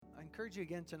encourage you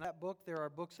again tonight. That book, there are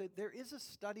books. There is a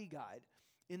study guide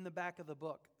in the back of the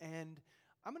book. And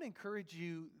I'm going to encourage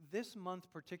you this month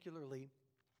particularly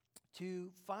to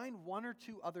find one or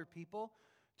two other people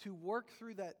to work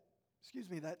through that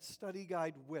study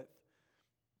guide with.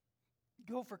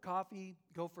 Go for coffee,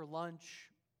 go for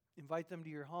lunch, invite them to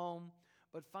your home,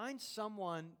 but find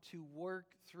someone to work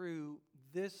through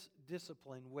this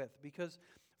discipline with. Because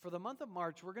for the month of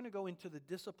March, we're going to go into the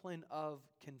discipline of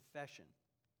confession.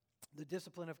 The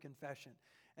discipline of confession.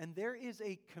 And there is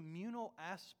a communal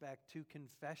aspect to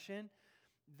confession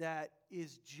that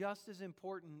is just as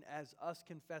important as us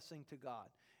confessing to God.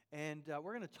 And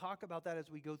we're going to talk about that as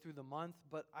we go through the month,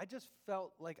 but I just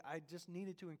felt like I just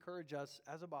needed to encourage us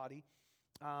as a body.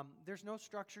 There's no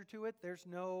structure to it. There's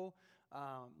no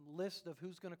list of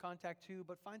who's going to contact who,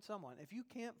 but find someone. If you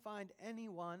can't find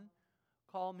anyone,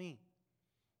 call me.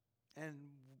 And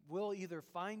we'll either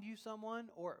find you someone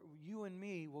or you and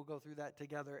me will go through that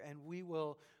together, and we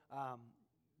will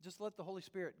just let the Holy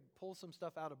Spirit pull some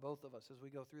stuff out of both of us as we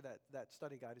go through that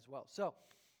study guide as well. So,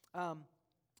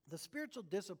 the spiritual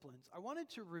disciplines, I wanted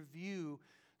to review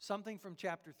something from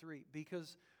chapter 3,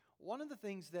 because one of the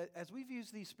things that, as we've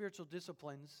used these spiritual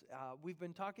disciplines, we've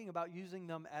been talking about using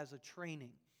them as a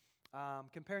training,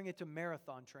 comparing it to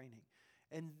marathon training,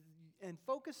 and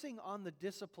focusing on the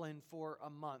discipline for a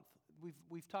month.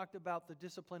 We've talked about the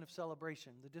discipline of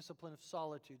celebration, the discipline of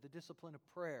solitude, the discipline of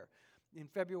prayer. In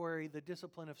February, the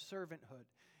discipline of servanthood.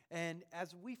 And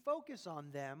as we focus on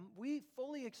them, we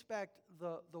fully expect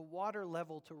the water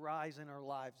level to rise in our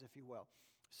lives, if you will.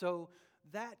 So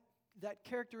that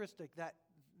characteristic, that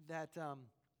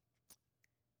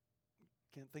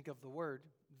can't think of the word,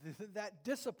 that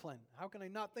discipline, how can I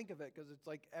not think of it? Because it's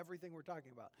like everything we're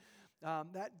talking about.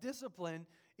 That discipline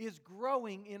is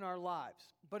growing in our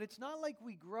lives. But it's not like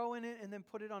we grow in it and then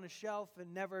put it on a shelf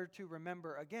and never to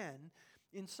remember again.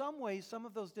 In some ways, some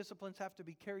of those disciplines have to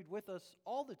be carried with us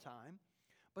all the time.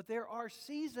 But there are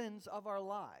seasons of our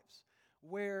lives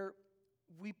where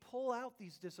we pull out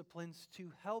these disciplines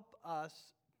to help us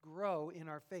grow in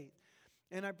our faith.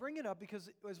 And I bring it up because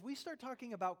as we start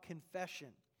talking about confession,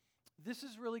 this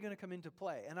is really going to come into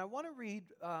play. And I want to read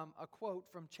a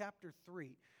quote from chapter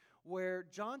 3, where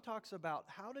John talks about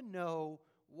how to know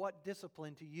what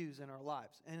discipline to use in our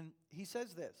lives. And he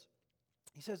says this.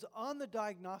 He says, on the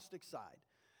diagnostic side,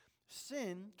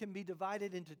 sin can be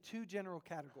divided into two general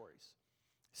categories: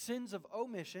 sins of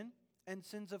omission and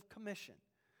sins of commission.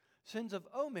 Sins of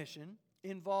omission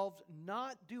involve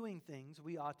not doing things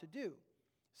we ought to do.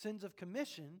 Sins of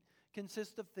commission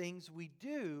consist of things we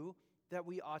do that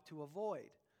we ought to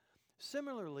avoid.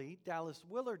 Similarly, Dallas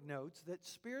Willard notes that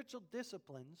spiritual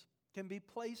disciplines can be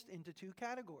placed into two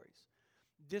categories: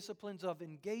 disciplines of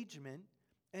engagement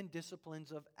and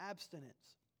disciplines of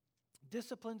abstinence.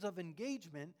 Disciplines of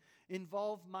engagement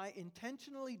involve my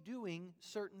intentionally doing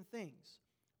certain things.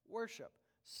 Worship,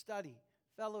 study,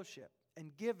 fellowship,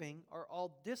 and giving are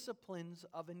all disciplines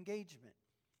of engagement.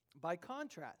 By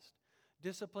contrast,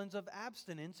 disciplines of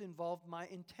abstinence involve my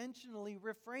intentionally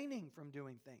refraining from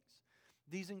doing things.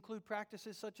 These include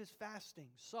practices such as fasting,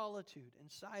 solitude, and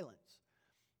silence.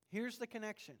 Here's the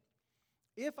connection.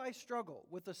 If I struggle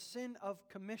with a sin of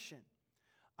commission,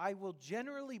 I will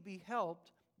generally be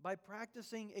helped by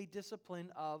practicing a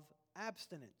discipline of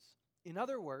abstinence. In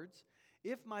other words,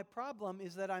 if my problem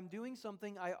is that I'm doing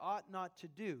something I ought not to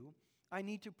do, I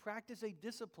need to practice a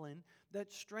discipline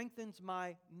that strengthens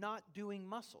my not doing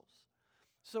muscles.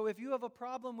 So if you have a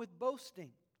problem with boasting,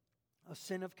 a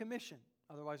sin of commission,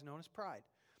 otherwise known as pride,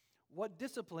 what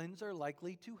disciplines are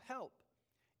likely to help?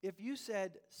 If you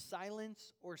said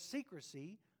silence or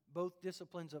secrecy, both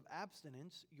disciplines of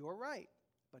abstinence, you're right,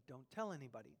 but don't tell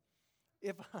anybody.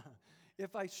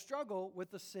 If I struggle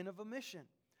with the sin of omission,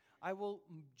 I will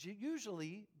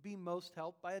usually be most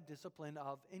helped by a discipline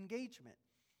of engagement.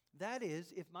 That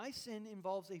is, if my sin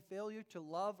involves a failure to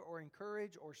love or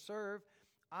encourage or serve,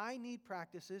 I need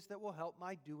practices that will help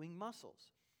my doing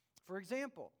muscles. For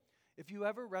example, if you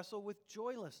ever wrestle with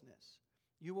joylessness,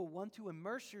 you will want to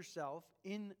immerse yourself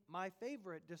in my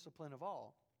favorite discipline of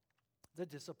all, the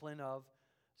discipline of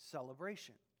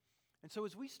celebration. And so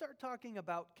as we start talking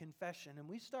about confession and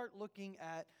we start looking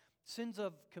at sins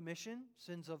of commission,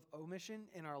 sins of omission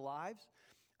in our lives,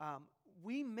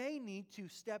 we may need to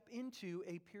step into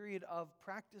a period of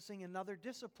practicing another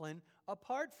discipline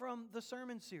apart from the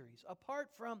sermon series, apart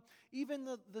from even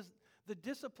the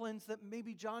disciplines that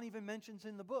maybe John even mentions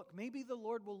in the book. Maybe the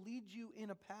Lord will lead you in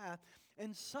a path,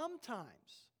 and sometimes,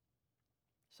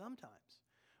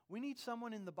 we need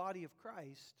someone in the body of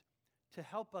Christ to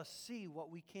help us see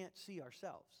what we can't see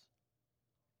ourselves.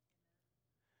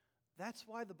 That's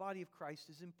why the body of Christ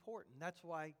is important. That's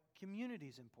why community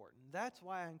is important. That's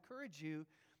why I encourage you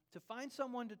to find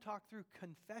someone to talk through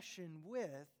confession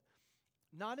with,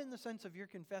 not in the sense of you're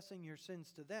confessing your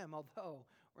sins to them, although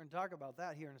we're going to talk about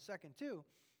that here in a second too,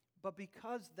 but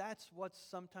because that's what's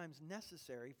sometimes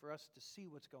necessary for us to see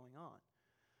what's going on.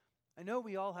 I know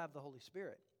we all have the Holy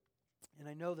Spirit, and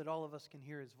I know that all of us can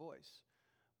hear His voice,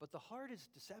 but the heart is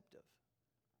deceptive.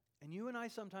 And you and I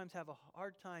sometimes have a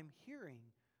hard time hearing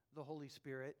the Holy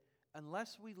Spirit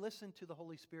unless we listen to the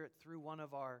Holy Spirit through one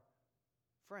of our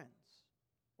friends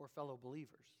or fellow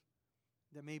believers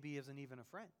that maybe isn't even a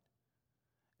friend.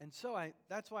 And so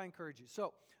that's why I encourage you.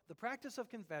 So the practice of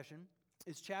confession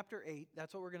is chapter 8.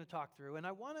 That's what we're going to talk through. And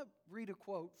I want to read a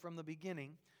quote from the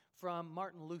beginning from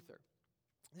Martin Luther.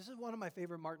 This is one of my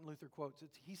favorite Martin Luther quotes.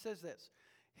 He says this: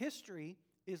 "History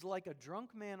is like a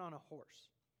drunk man on a horse.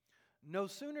 No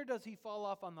sooner does he fall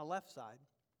off on the left side,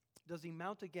 does he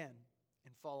mount again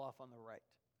and fall off on the right."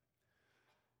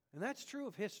 And that's true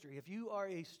of history. If you are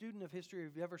a student of history, or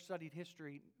if you've ever studied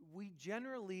history, we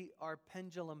generally are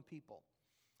pendulum people.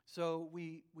 So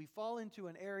we fall into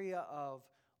an area of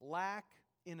lack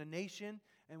in a nation,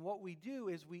 and what we do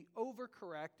is we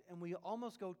overcorrect, and we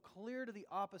almost go clear to the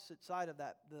opposite side of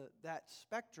that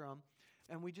spectrum,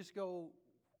 and we just go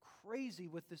crazy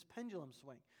with this pendulum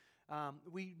swing.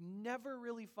 We never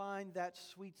really find that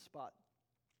sweet spot,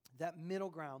 that middle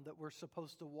ground that we're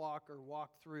supposed to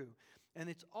walk through. And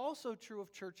it's also true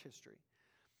of church history.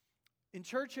 In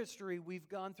church history, we've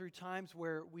gone through times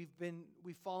where we've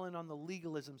fallen on the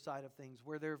legalism side of things,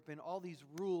 where there have been all these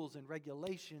rules and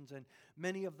regulations, and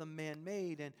many of them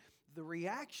man-made. And the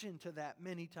reaction to that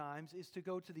many times is to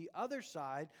go to the other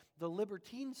side, the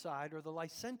libertine side, or the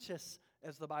licentious,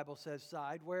 as the Bible says,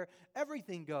 side, where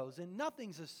everything goes and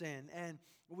nothing's a sin, and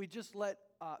we just let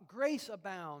grace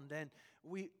abound, and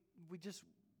we just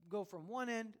go from one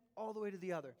end all the way to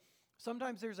the other.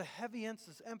 Sometimes there's a heavy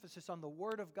emphasis on the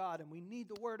Word of God, and we need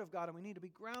the Word of God, and we need to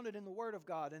be grounded in the Word of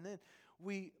God, and then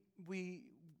we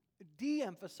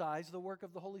de-emphasize the work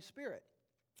of the Holy Spirit.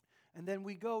 And then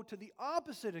we go to the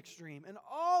opposite extreme, and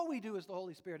all we do is the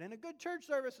Holy Spirit. And a good church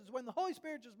service is when the Holy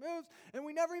Spirit just moves, and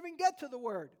we never even get to the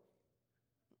Word.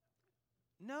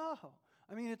 No.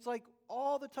 I mean, it's like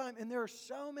all the time, and there are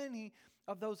so many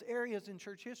of those areas in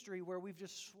church history where we've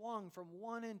just swung from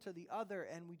one end to the other,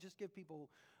 and we just give people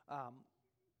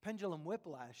pendulum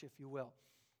whiplash, if you will.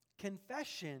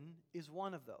 Confession is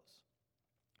one of those.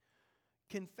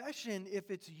 Confession,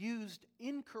 if it's used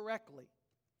incorrectly,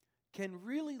 can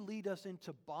really lead us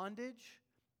into bondage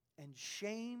and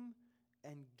shame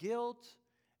and guilt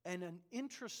and an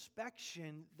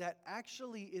introspection that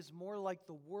actually is more like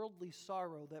the worldly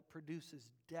sorrow that produces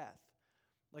death,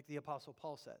 like the Apostle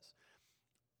Paul says.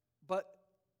 But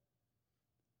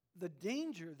the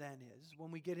danger then is,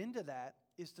 when we get into that,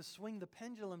 is to swing the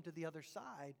pendulum to the other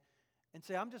side and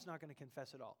say, I'm just not going to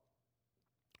confess at all.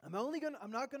 I'm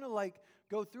not going to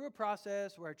go through a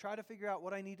process where I try to figure out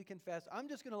what I need to confess. I'm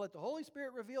just going to let the Holy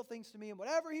Spirit reveal things to me, and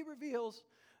whatever He reveals,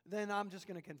 then I'm just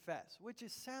going to confess, which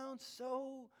sounds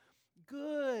so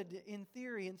good in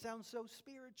theory and sounds so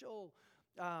spiritual.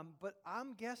 But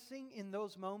I'm guessing in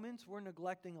those moments we're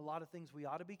neglecting a lot of things we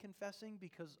ought to be confessing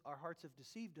because our hearts have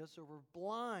deceived us, or we're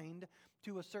blind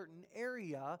to a certain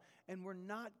area, and we're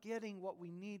not getting what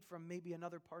we need from maybe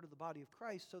another part of the body of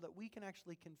Christ so that we can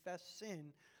actually confess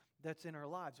sin that's in our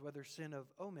lives, whether sin of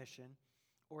omission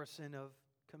or a sin of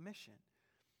commission.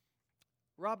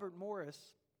 Robert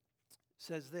Morris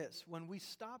says this: when we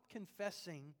stop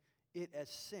confessing it as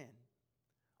sin,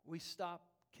 we stop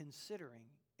considering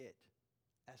it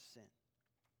as sin.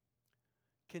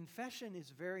 Confession is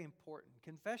very important.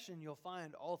 Confession you'll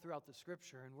find all throughout the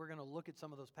Scripture, and we're going to look at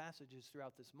some of those passages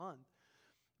throughout this month.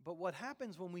 But what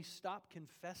happens when we stop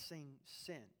confessing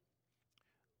sin?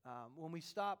 When we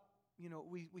stop,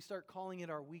 we start calling it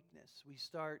our weakness. We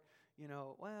start,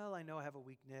 well, I know I have a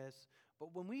weakness.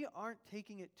 But when we aren't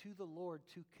taking it to the Lord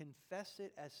to confess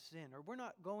it as sin, or we're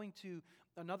not going to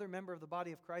another member of the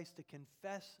body of Christ to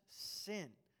confess sin,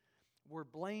 we're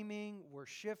blaming, we're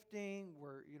shifting,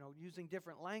 we're using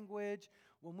different language.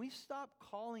 When we stop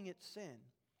calling it sin,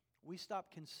 we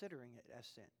stop considering it as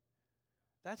sin.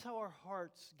 That's how our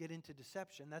hearts get into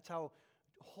deception. That's how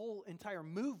whole entire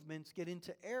movements get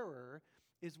into error,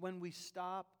 is when we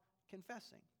stop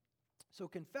confessing. So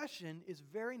confession is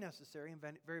very necessary and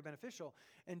very beneficial.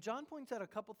 And John points out a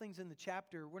couple things in the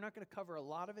chapter. We're not going to cover a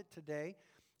lot of it today,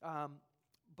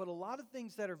 but a lot of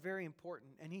things that are very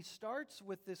important. And he starts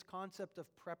with this concept of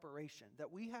preparation,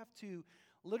 that we have to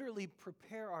literally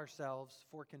prepare ourselves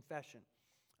for confession.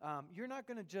 You're not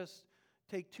going to just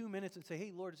take 2 minutes and say,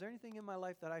 hey, Lord, is there anything in my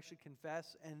life that I should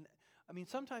confess? And I mean,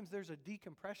 sometimes there's a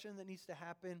decompression that needs to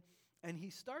happen. And he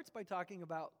starts by talking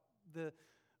about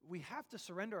we have to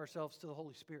surrender ourselves to the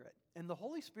Holy Spirit. And the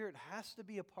Holy Spirit has to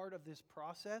be a part of this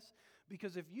process,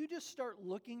 because if you just start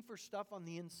looking for stuff on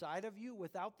the inside of you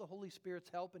without the Holy Spirit's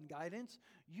help and guidance,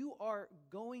 you are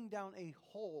going down a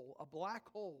hole, a black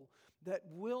hole that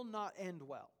will not end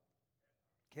well.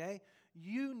 Okay?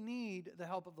 You need the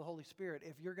help of the Holy Spirit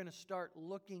if you're going to start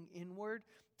looking inward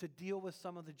to deal with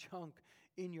some of the junk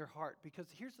in your heart. Because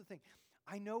here's the thing.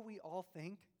 I know we all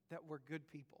think that we're good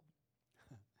people.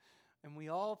 And we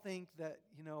all think that,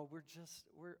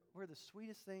 we're the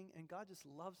sweetest thing, and God just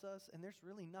loves us, and there's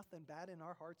really nothing bad in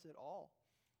our hearts at all.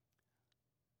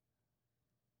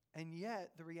 And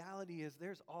yet, the reality is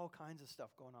there's all kinds of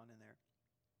stuff going on in there.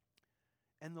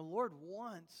 And the Lord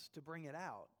wants to bring it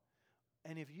out.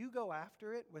 And if you go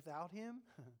after it without Him,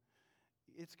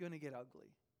 it's going to get ugly.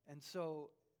 And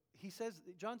so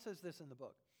John says this in the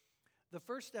book. The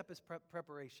first step is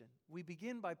preparation. We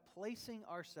begin by placing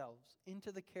ourselves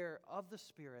into the care of the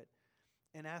Spirit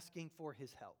and asking for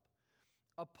His help.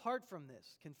 Apart from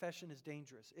this, confession is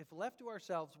dangerous. If left to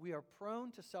ourselves, we are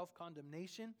prone to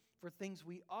self-condemnation for things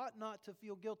we ought not to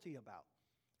feel guilty about.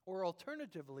 Or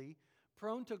alternatively,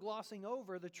 prone to glossing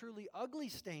over the truly ugly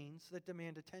stains that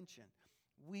demand attention.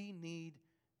 We need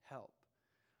help.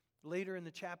 Later in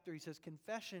the chapter, he says,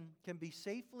 confession can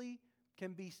safely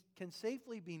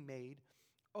be made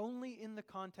only in the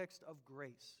context of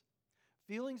grace.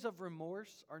 Feelings of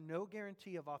remorse are no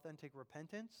guarantee of authentic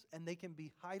repentance, and they can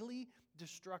be highly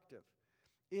destructive.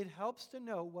 It helps to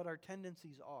know what our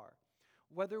tendencies are,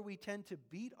 whether we tend to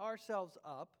beat ourselves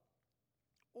up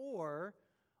or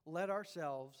let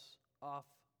ourselves off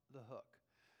the hook.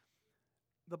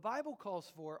 The Bible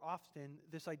calls for often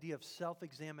this idea of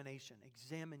self-examination.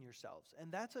 Examine yourselves.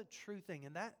 And that's a true thing.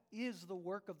 And that is the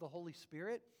work of the Holy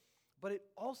Spirit. But it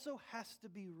also has to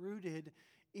be rooted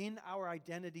in our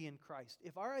identity in Christ.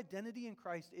 If our identity in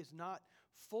Christ is not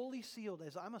fully sealed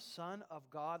as I'm a son of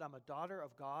God, I'm a daughter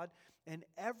of God, and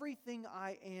everything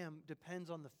I am depends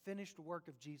on the finished work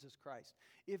of Jesus Christ.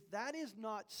 If that is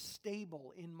not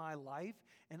stable in my life,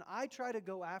 and I try to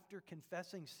go after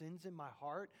confessing sins in my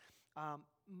heart,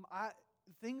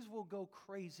 things will go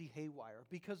crazy haywire,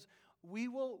 because we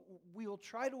will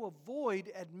try to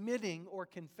avoid admitting or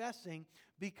confessing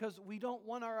because we don't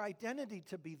want our identity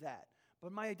to be that.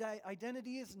 But my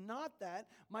identity is not that.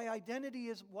 My identity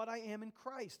is what I am in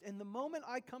Christ. And the moment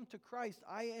I come to Christ,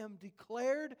 I am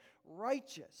declared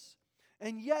righteous.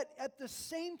 And yet, at the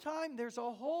same time, there's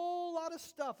a whole lot of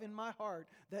stuff in my heart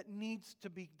that needs to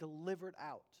be delivered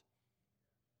out.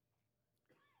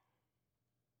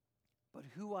 But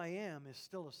who I am is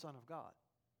still a son of God.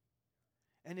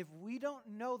 And if we don't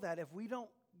know that, if we don't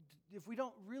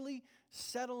really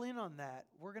settle in on that,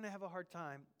 we're going to have a hard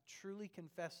time truly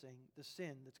confessing the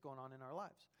sin that's going on in our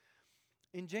lives.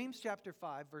 In James chapter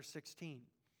 5, verse 16,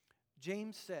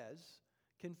 James says,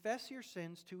 confess your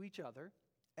sins to each other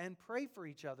and pray for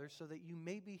each other so that you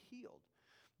may be healed.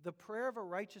 The prayer of a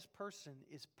righteous person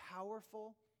is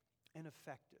powerful and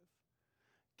effective.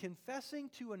 Confessing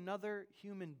to another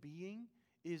human being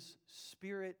is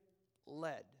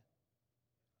Spirit-led.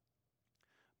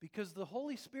 Because the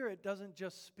Holy Spirit doesn't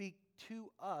just speak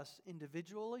to us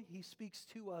individually, He speaks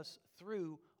to us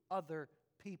through other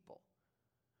people.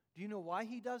 Do you know why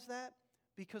He does that?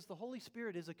 Because the Holy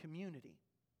Spirit is a community.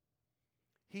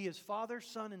 He is Father,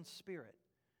 Son, and Spirit.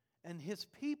 And His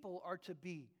people are to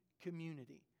be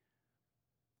community.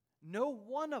 No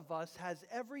one of us has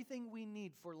everything we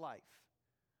need for life.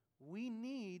 We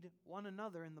need one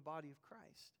another in the body of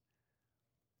Christ.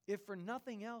 If for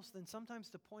nothing else, then sometimes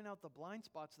to point out the blind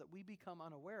spots that we become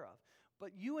unaware of.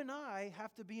 But you and I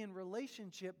have to be in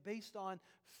relationship based on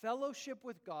fellowship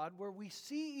with God, where we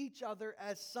see each other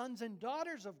as sons and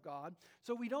daughters of God,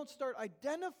 so we don't start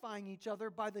identifying each other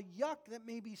by the yuck that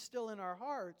may be still in our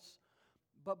hearts,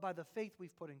 but by the faith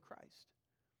we've put in Christ.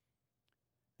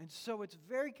 And so it's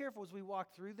very careful as we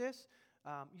walk through this.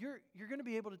 You're going to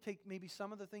be able to take maybe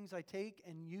some of the things I take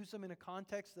and use them in a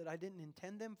context that I didn't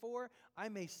intend them for. I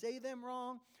may say them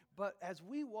wrong, but as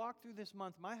we walk through this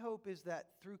month, my hope is that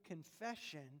through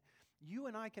confession, you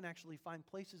and I can actually find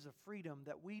places of freedom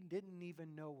that we didn't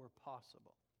even know were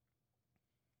possible.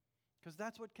 Because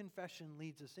that's what confession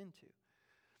leads us into.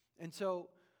 And so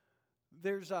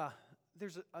there's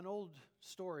an old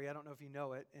story, I don't know if you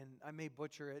know it, and I may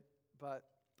butcher it, but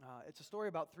it's a story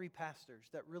about three pastors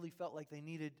that really felt like they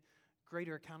needed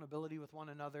greater accountability with one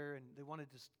another, and they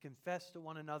wanted to confess to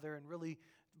one another and really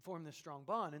form this strong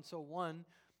bond. And so one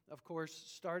of course,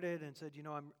 started and said,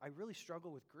 I really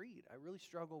struggle with greed. I really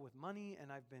struggle with money,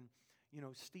 and I've been,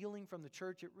 stealing from the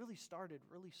church. It really started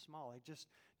really small. I just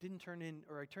didn't turn in,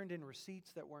 or I turned in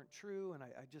receipts that weren't true, and I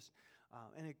just,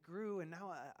 and it grew, and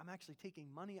now I'm actually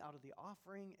taking money out of the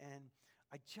offering, and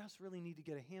I just really need to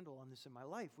get a handle on this in my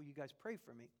life. Will you guys pray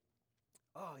for me?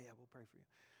 Oh, yeah, we'll pray for you.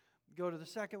 Go to the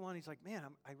second one. He's like, man,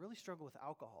 I really struggle with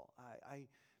alcohol.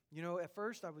 At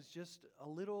first I was just a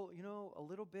little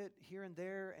bit here and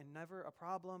there and never a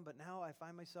problem, but now I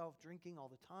find myself drinking all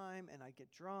the time, and I get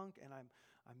drunk, and I'm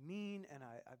mean, and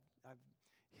I've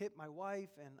hit my wife,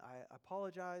 and I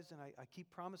apologize, and I keep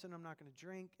promising I'm not going to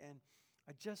drink, and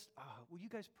I just, will you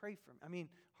guys pray for me? I mean,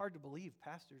 hard to believe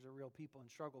pastors are real people and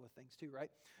struggle with things too,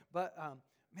 right? But,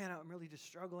 man, I'm really just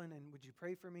struggling, and would you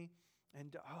pray for me?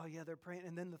 And, oh, yeah, they're praying.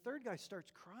 And then the third guy starts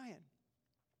crying.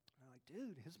 I'm like,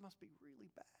 dude, his must be really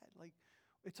bad. Like,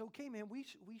 it's okay, man. We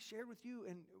shared with you,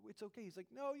 and it's okay. He's like,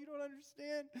 no, you don't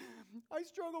understand. I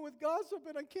struggle with gossip,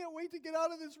 and I can't wait to get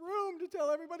out of this room to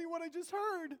tell everybody what I just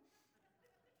heard.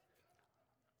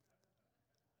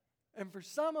 And for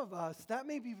some of us, that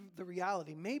may be the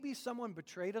reality. Maybe someone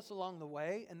betrayed us along the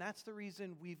way, and that's the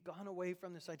reason we've gone away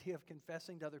from this idea of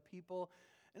confessing to other people.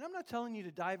 And I'm not telling you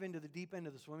to dive into the deep end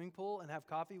of the swimming pool and have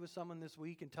coffee with someone this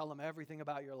week and tell them everything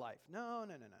about your life. No.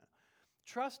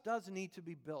 Trust does need to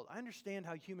be built. I understand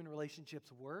how human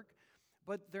relationships work,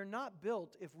 but they're not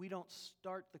built if we don't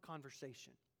start the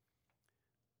conversation.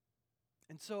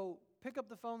 And so pick up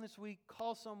the phone this week,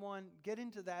 call someone, get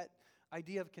into that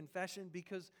idea of confession,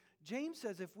 because James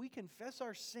says if we confess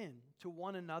our sin to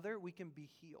one another, we can be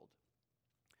healed.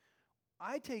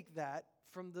 I take that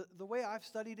from the way I've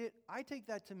studied it, I take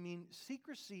that to mean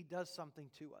secrecy does something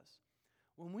to us.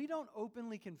 When we don't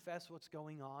openly confess what's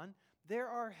going on, there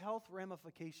are health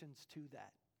ramifications to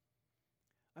that.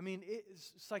 I mean,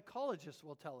 psychologists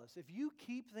will tell us, if you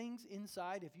keep things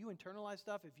inside, if you internalize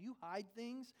stuff, if you hide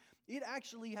things, it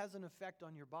actually has an effect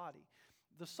on your body.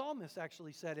 The psalmist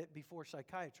actually said it before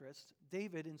psychiatrists.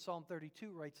 David in Psalm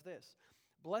 32 writes this,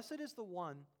 "Blessed is the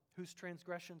one whose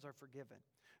transgressions are forgiven,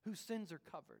 whose sins are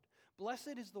covered.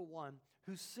 Blessed is the one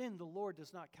whose sin the Lord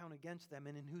does not count against them,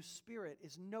 and in whose spirit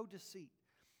is no deceit.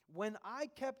 When I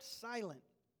kept silent,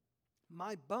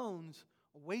 my bones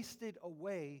wasted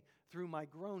away through my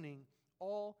groaning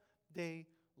all day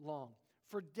long.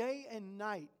 For day and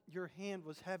night your hand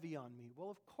was heavy on me." Well,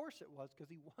 of course it was, because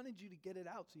he wanted you to get it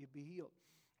out so you'd be healed.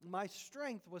 "My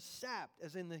strength was sapped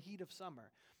as in the heat of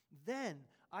summer. Then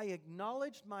I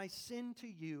acknowledged my sin to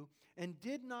you and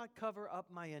did not cover up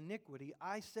my iniquity.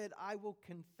 I said, I will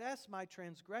confess my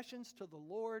transgressions to the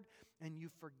Lord, and you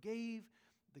forgave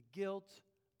the guilt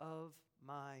of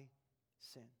my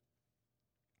sin."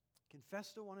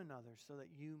 Confess to one another so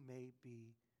that you may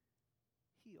be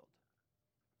healed.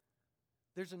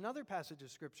 There's another passage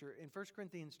of Scripture in 1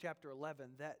 Corinthians chapter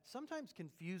 11 that sometimes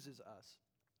confuses us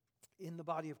in the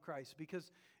body of Christ,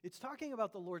 because it's talking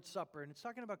about the Lord's Supper, and it's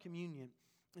talking about communion.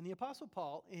 And the Apostle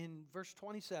Paul, in verse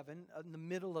 27, in the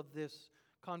middle of this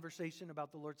conversation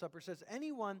about the Lord's Supper, says,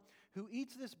 "Anyone who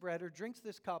eats this bread or drinks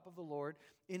this cup of the Lord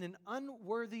in an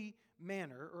unworthy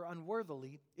manner or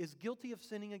unworthily is guilty of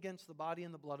sinning against the body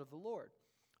and the blood of the Lord.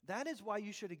 That is why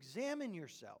you should examine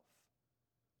yourself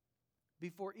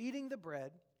before eating the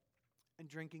bread and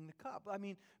drinking the cup." I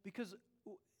mean, because,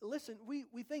 listen,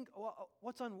 we think, well,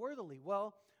 what's unworthily?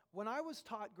 Well, when I was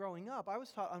taught growing up, I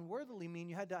was taught unworthily mean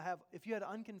you had to have, if you had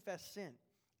unconfessed sin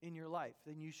in your life,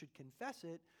 then you should confess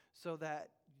it so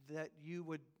that you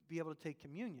would be able to take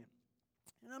communion.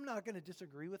 And I'm not going to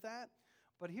disagree with that,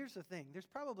 but here's the thing. There's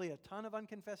probably a ton of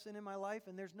unconfessed sin in my life,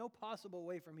 and there's no possible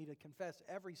way for me to confess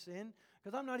every sin,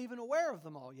 because I'm not even aware of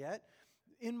them all yet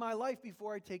in my life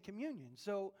before I take communion.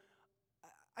 So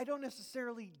I don't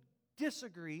necessarily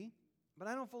disagree, but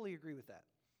I don't fully agree with that.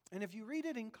 And if you read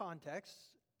it in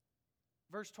context,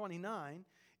 verse 29,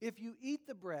 "If you eat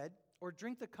the bread or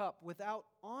drink the cup without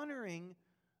honoring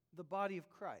the body of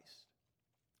Christ."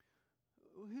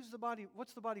 Who's the body?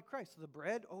 What's the body of Christ? The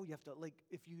bread? Oh, you have to,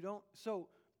 if you don't. So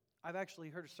I've actually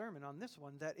heard a sermon on this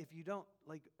one, that if you don't,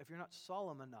 if you're not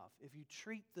solemn enough, if you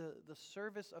treat the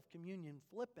service of communion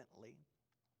flippantly.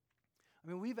 I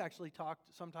mean, we've actually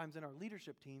talked sometimes in our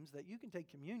leadership teams that you can take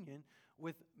communion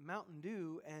with Mountain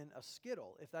Dew and a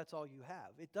Skittle if that's all you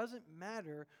have. It doesn't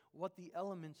matter what the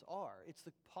elements are. It's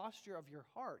the posture of your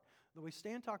heart. The way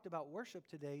Stan talked about worship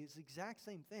today is the exact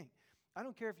same thing. I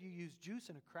don't care if you use juice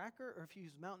and a cracker or if you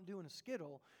use Mountain Dew and a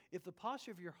Skittle. If the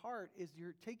posture of your heart is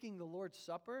you're taking the Lord's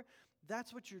Supper,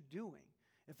 that's what you're doing.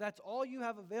 If that's all you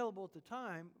have available at the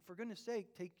time, for goodness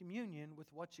sake, take communion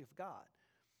with what you've got.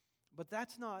 But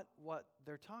that's not what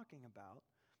they're talking about.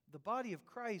 The body of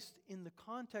Christ, in the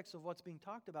context of what's being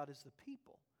talked about, is the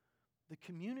people, the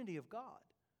community of God.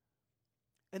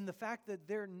 And the fact that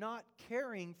they're not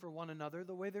caring for one another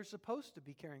the way they're supposed to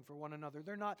be caring for one another.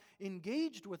 They're not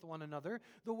engaged with one another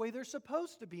the way they're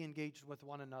supposed to be engaged with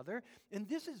one another. And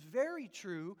this is very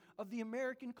true of the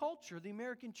American culture, the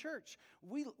American church.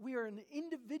 We are an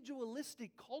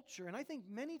individualistic culture, and I think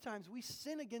many times we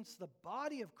sin against the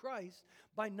body of Christ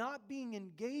by not being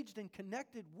engaged and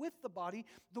connected with the body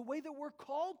the way that we're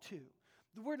called to.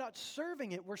 We're not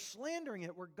serving it, we're slandering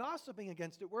it, we're gossiping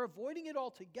against it, we're avoiding it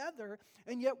altogether,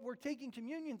 and yet we're taking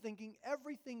communion thinking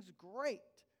everything's great.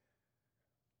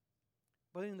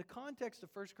 But in the context of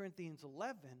 1 Corinthians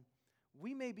 11,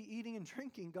 we may be eating and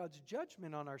drinking God's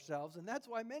judgment on ourselves, and that's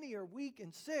why many are weak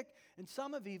and sick, and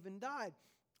some have even died.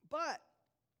 But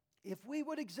if we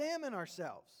would examine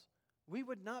ourselves, we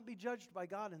would not be judged by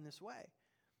God in this way.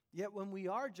 Yet when we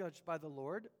are judged by the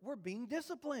Lord, we're being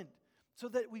disciplined, so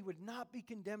that we would not be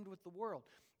condemned with the world.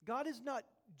 God is not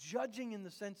judging in the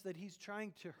sense that He's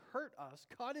trying to hurt us.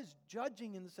 God is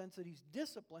judging in the sense that He's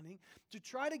disciplining to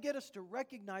try to get us to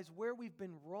recognize where we've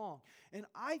been wrong. And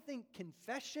I think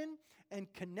confession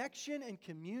and connection and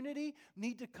community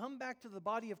need to come back to the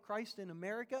body of Christ in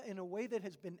America in a way that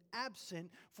has been absent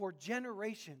for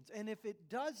generations. And if it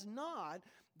does not,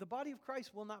 the body of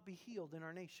Christ will not be healed in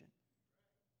our nation.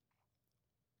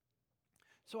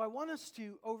 So I want us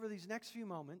to, over these next few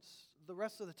moments, the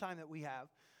rest of the time that we have,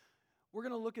 we're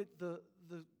going to look at the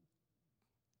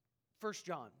 1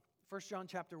 John. 1 John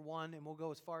chapter 1, and we'll go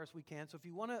as far as we can. So if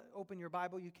you want to open your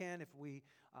Bible, you can.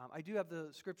 I do have the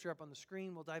scripture up on the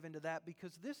screen. We'll dive into that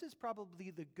because this is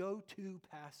probably the go-to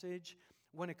passage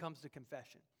when it comes to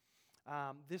confession.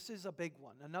 This is a big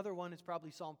one. Another one is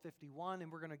probably Psalm 51, and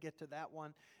we're going to get to that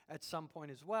one at some point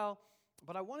as well.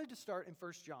 But I wanted to start in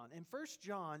 1 John. And 1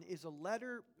 John is a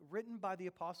letter written by the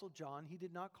Apostle John. He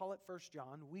did not call it 1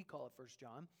 John. We call it 1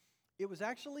 John. It was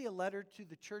actually a letter to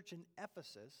the church in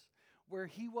Ephesus where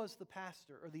he was the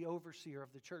pastor or the overseer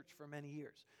of the church for many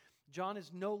years. John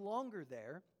is no longer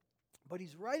there, but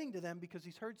he's writing to them because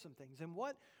he's heard some things. And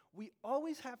what we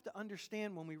always have to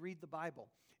understand when we read the Bible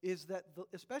is that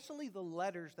especially the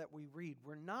letters that we read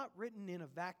were not written in a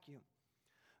vacuum.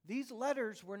 These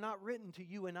letters were not written to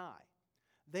you and I.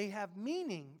 They have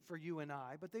meaning for you and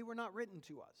I, but they were not written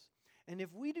to us. And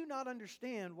if we do not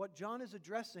understand what John is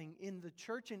addressing in the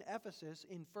church in Ephesus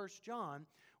in 1 John,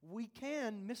 we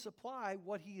can misapply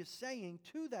what he is saying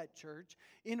to that church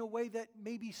in a way that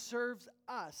maybe serves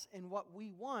us and what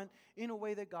we want in a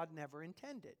way that God never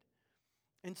intended.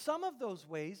 And some of those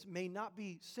ways may not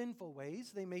be sinful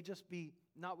ways. They may just be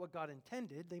not what God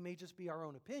intended. They may just be our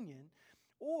own opinion.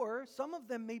 Or some of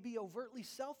them may be overtly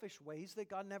selfish ways that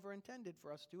God never intended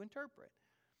for us to interpret.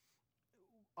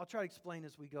 I'll try to explain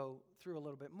as we go through a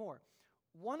little bit more.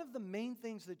 One of the main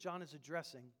things that John is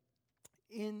addressing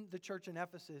in the church in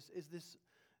Ephesus is this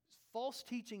false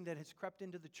teaching that has crept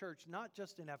into the church, not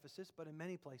just in Ephesus, but in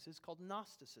many places, called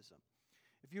Gnosticism.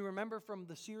 If you remember from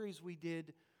the series we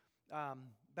did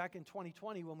back in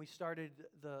 2020 when we started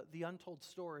the Untold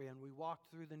Story and we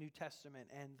walked through the New Testament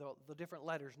and the different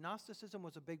letters, Gnosticism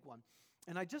was a big one.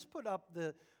 And I just put up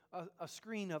a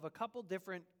screen of a couple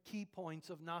different key points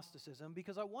of Gnosticism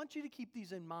because I want you to keep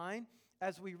these in mind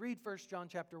as we read 1 John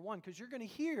chapter 1 because you're going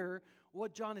to hear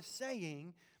what John is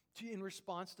saying in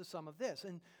response to some of this.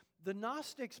 And the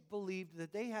Gnostics believed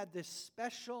that they had this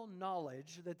special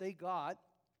knowledge that they got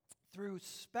through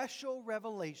special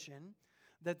revelation,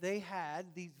 that they had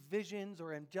these visions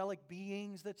or angelic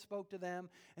beings that spoke to them,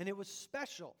 and it was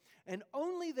special. And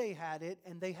only they had it,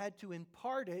 and they had to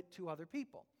impart it to other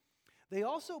people. They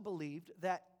also believed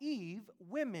that Eve,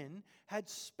 women, had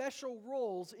special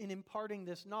roles in imparting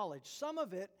this knowledge. Some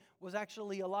of it was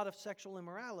actually a lot of sexual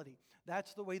immorality.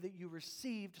 That's the way that you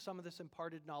received some of this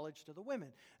imparted knowledge to the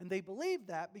women. And they believed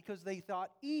that because they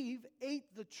thought Eve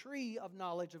ate the tree of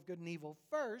knowledge of good and evil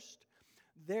first.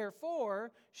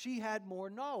 Therefore, she had more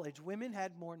knowledge. Women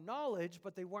had more knowledge,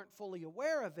 but they weren't fully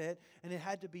aware of it, and it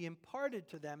had to be imparted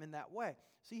to them in that way.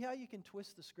 See how you can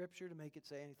twist the scripture to make it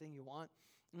say anything you want?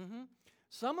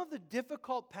 Some of the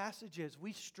difficult passages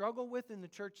we struggle with in the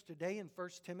church today in 1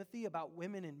 Timothy about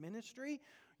women in ministry,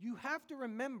 you have to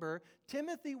remember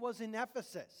Timothy was in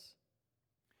Ephesus.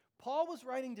 Paul was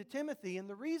writing to Timothy, and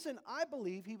the reason I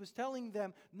believe he was telling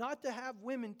them not to have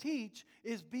women teach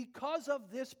is because of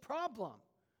this problem.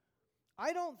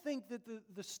 I don't think that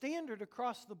the standard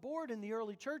across the board in the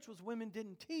early church was women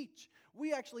didn't teach.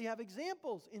 We actually have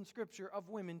examples in Scripture of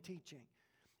women teaching.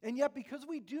 And yet, because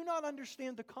we do not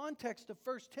understand the context of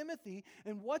 1 Timothy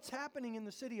and what's happening in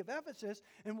the city of Ephesus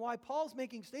and why Paul's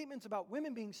making statements about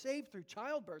women being saved through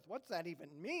childbirth, what's that even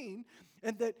mean?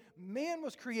 And that man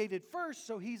was created first,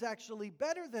 so he's actually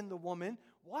better than the woman.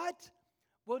 What?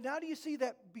 Well, now do you see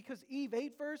that because Eve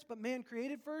ate first, but man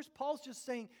created first? Paul's just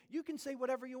saying, you can say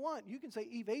whatever you want. You can say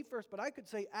Eve ate first, but I could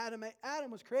say Adam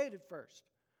was created first.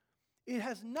 It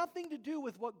has nothing to do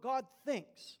with what God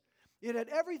thinks. It had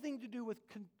everything to do with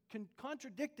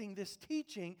contradicting this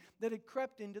teaching that had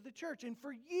crept into the church. And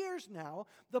for years now,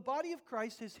 the body of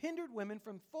Christ has hindered women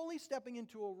from fully stepping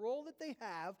into a role that they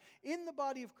have in the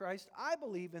body of Christ, I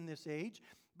believe, in this age.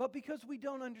 But because we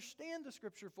don't understand the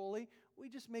Scripture fully, we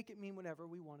just make it mean whatever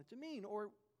we want it to mean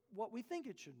or what we think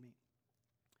it should mean.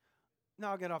 Now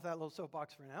I'll get off that little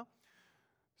soapbox for now.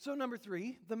 So number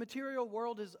 3, the material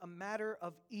world is a matter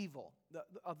of evil.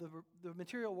 The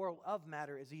material world of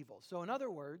matter is evil. So in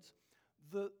other words,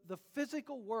 the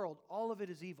physical world, all of it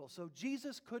is evil. So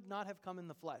Jesus could not have come in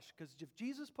the flesh, because if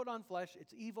Jesus put on flesh,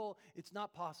 it's evil, it's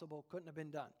not possible, couldn't have been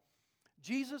done.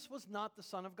 Jesus was not the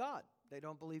Son of God. They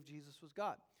don't believe Jesus was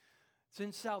God.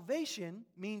 Since salvation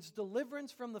means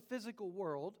deliverance from the physical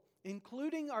world,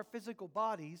 including our physical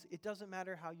bodies, it doesn't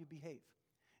matter how you behave.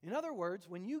 In other words,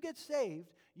 when you get saved,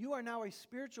 you are now a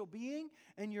spiritual being,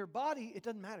 and your body, it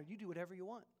doesn't matter. You do whatever you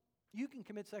want. You can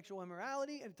commit sexual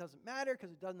immorality, and it doesn't matter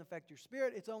because it doesn't affect your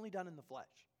spirit. It's only done in the flesh.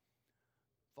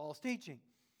 False teaching.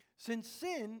 Since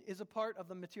sin is a part of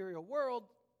the material world,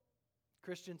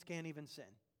 Christians can't even sin.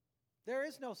 There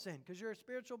is no sin because you're a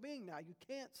spiritual being now. You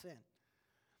can't sin.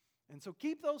 And so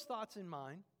keep those thoughts in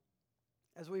mind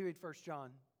as we read 1 John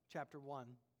chapter 1,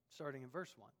 starting in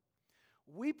verse 1.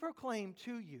 We proclaim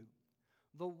to you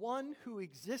the one who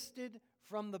existed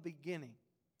from the beginning,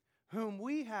 whom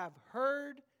we have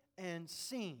heard and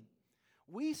seen.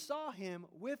 We saw him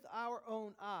with our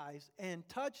own eyes and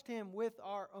touched him with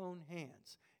our own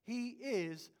hands. He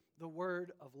is the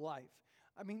word of life.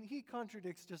 I mean, he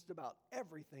contradicts just about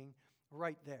everything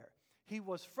right there. He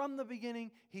was from the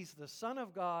beginning. He's the Son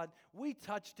of God. We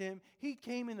touched him. He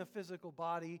came in a physical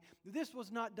body. This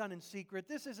was not done in secret.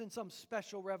 This isn't some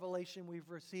special revelation we've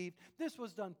received. This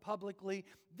was done publicly.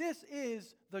 This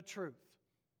is the truth.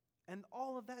 And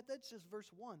all of that, that's just verse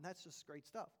 1. That's just great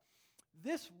stuff.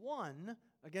 This one,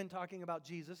 again talking about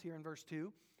Jesus here in verse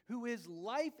 2, who is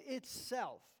life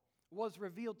itself, was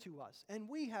revealed to us, and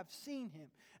we have seen him.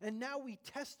 And now we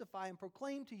testify and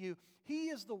proclaim to you, he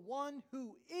is the one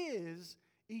who is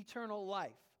eternal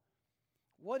life.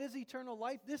 What is eternal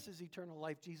life? This is eternal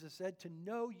life, Jesus said, to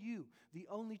know you, the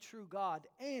only true God,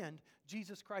 and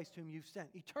Jesus Christ whom you've sent.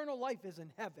 Eternal life is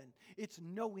in heaven. It's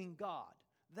knowing God.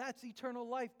 That's eternal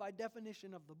life by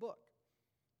definition of the book.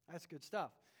 That's good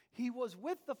stuff. He was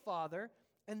with the Father,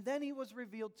 and then he was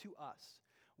revealed to us.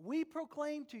 We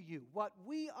proclaim to you what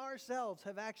we ourselves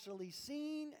have actually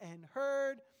seen and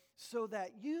heard, so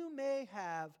that you may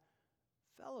have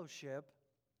fellowship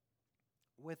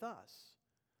with us.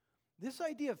 This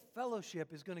idea of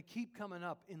fellowship is going to keep coming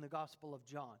up in the Gospel of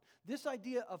John. This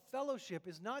idea of fellowship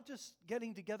is not just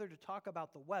getting together to talk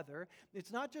about the weather.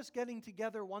 It's not just getting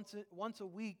together once a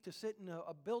week to sit in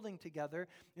a building together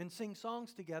and sing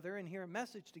songs together and hear a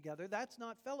message together. That's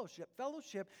not fellowship.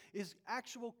 Fellowship is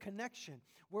actual connection,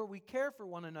 where we care for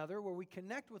one another, where we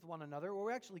connect with one another, where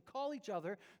we actually call each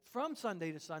other from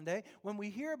Sunday to Sunday, when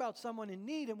we hear about someone in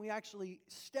need and we actually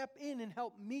step in and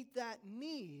help meet that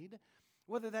need.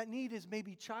 Whether that need is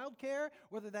maybe childcare,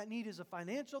 whether that need is a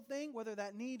financial thing, whether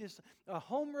that need is a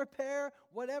home repair,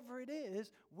 whatever it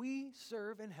is, we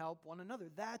serve and help one another.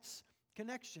 That's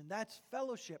connection. That's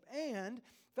fellowship. And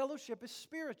fellowship is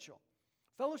spiritual.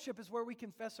 Fellowship is where we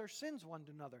confess our sins one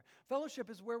to another. Fellowship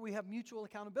is where we have mutual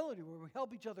accountability, where we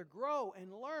help each other grow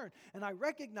and learn. And I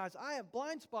recognize I have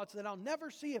blind spots that I'll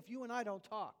never see if you and I don't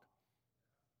talk.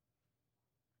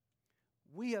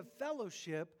 We have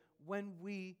fellowship when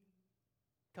we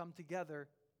come together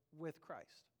with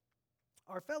Christ.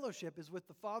 Our fellowship is with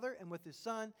the Father and with His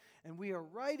Son, and we are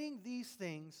writing these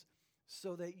things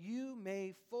so that you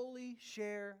may fully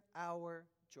share our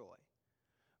joy.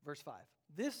 Verse 5.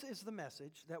 This is the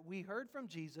message that we heard from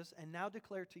Jesus and now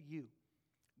declare to you.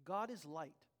 God is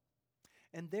light,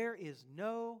 and there is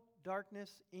no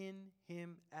darkness in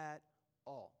Him at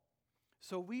all.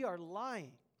 So we are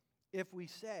lying if we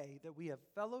say that we have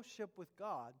fellowship with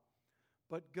God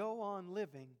but go on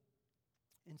living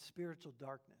in spiritual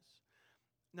darkness.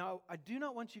 Now, I do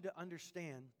not want you to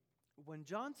understand, when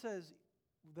John says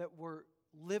that we're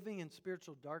living in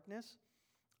spiritual darkness,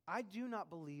 I do not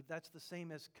believe that's the same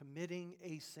as committing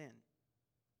a sin.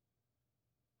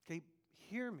 Okay,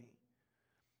 hear me.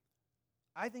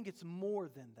 I think it's more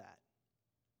than that.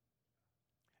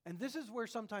 And this is where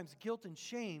sometimes guilt and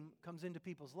shame comes into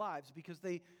people's lives because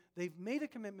they've made a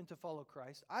commitment to follow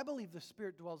Christ. I believe the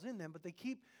Spirit dwells in them, but they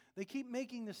keep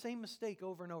making the same mistake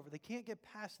over and over. They can't get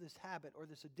past this habit or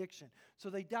this addiction,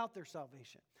 so they doubt their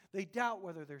salvation. They doubt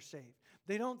whether they're saved.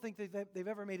 They don't think they've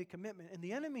ever made a commitment. And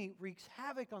the enemy wreaks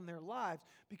havoc on their lives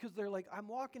because they're like, I'm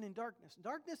walking in darkness.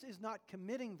 Darkness is not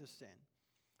committing the sin.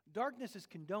 Darkness is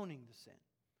condoning the sin.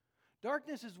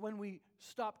 Darkness is when we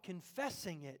stop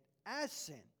confessing it as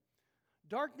sin.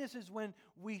 Darkness is when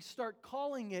we start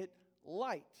calling it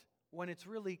light when it's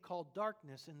really called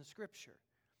darkness in the Scripture.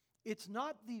 It's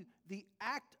not the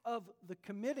act of the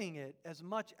committing it as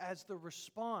much as the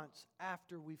response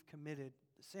after we've committed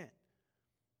the sin.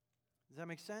 Does that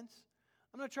make sense?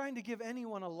 I'm not trying to give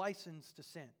anyone a license to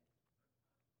sin.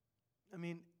 I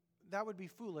mean, that would be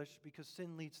foolish because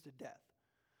sin leads to death.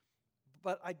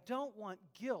 But I don't want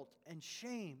guilt and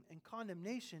shame and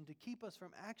condemnation to keep us from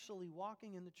actually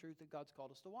walking in the truth that God's called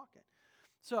us to walk in.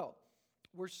 So,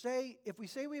 if we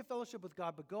say we have fellowship with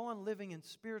God but go on living in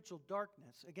spiritual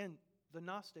darkness, again, the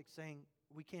Gnostics saying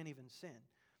we can't even sin,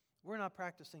 we're not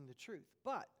practicing the truth.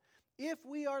 But if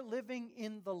we are living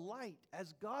in the light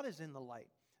as God is in the light,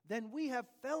 then we have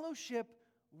fellowship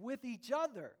with each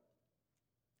other.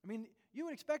 I mean, you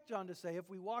would expect John to say if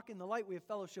we walk in the light, we have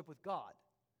fellowship with God.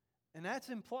 And that's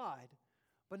implied.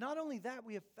 But not only that,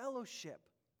 we have fellowship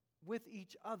with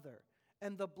each other.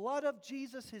 And the blood of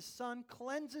Jesus, His Son,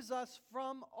 cleanses us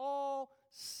from all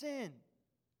sin.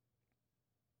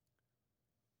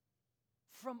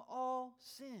 From all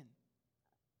sin.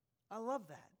 I love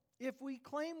that. If we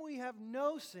claim we have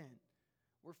no sin,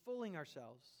 we're fooling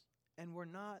ourselves and we're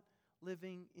not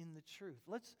living in the truth.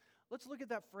 Let's look at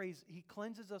that phrase, He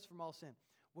cleanses us from all sin.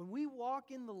 When we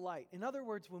walk in the light, in other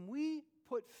words, when we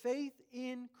put faith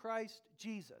in Christ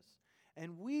Jesus,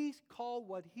 and we call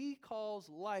what He calls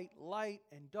light, light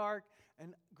and dark,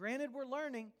 and granted we're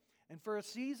learning, and for a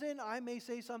season I may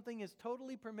say something is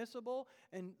totally permissible,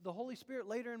 and the Holy Spirit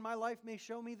later in my life may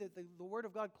show me that the Word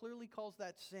of God clearly calls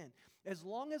that sin. As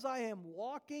long as I am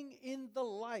walking in the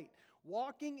light,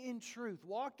 walking in truth,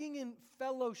 walking in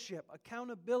fellowship,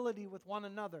 accountability with one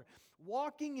another,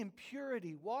 walking in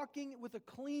purity, walking with a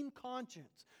clean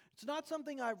conscience. It's not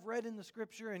something I've read in the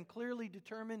Scripture and clearly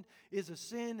determined is a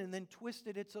sin and then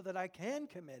twisted it so that I can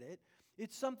commit it.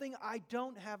 It's something I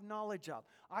don't have knowledge of.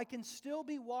 I can still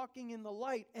be walking in the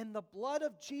light, and the blood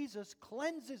of Jesus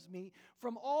cleanses me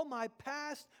from all my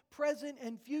past, present,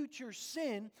 and future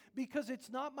sin because it's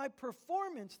not my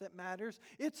performance that matters.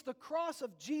 It's the cross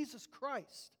of Jesus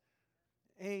Christ.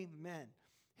 Amen.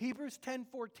 Hebrews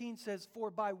 10:14 says, "For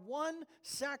by one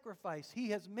sacrifice He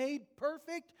has made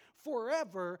perfect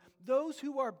forever those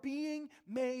who are being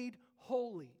made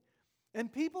holy."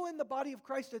 And people in the body of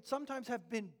Christ that sometimes have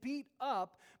been beat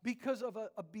up because of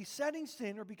a besetting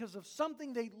sin or because of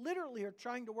something they literally are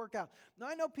trying to work out. Now,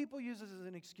 I know people use this as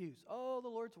an excuse. Oh, the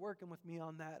Lord's working with me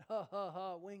on that. Ha, ha,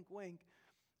 ha, wink, wink.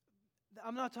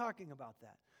 I'm not talking about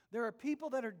that. There are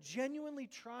people that are genuinely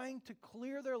trying to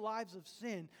clear their lives of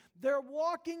sin. They're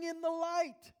walking in the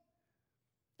light.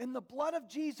 And the blood of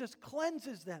Jesus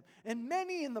cleanses them. And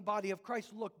many in the body of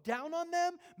Christ look down on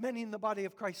them. Many in the body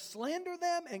of Christ slander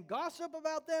them and gossip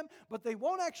about them. But they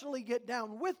won't actually get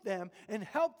down with them and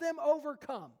help them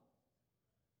overcome.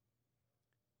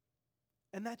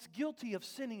 And that's guilty of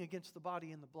sinning against the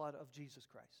body and the blood of Jesus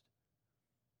Christ.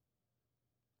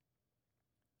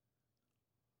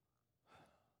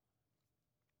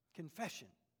 Confession.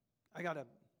 I got to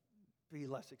be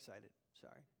less excited.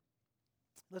 Sorry.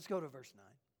 Let's go to verse 9.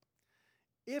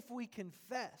 If we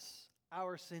confess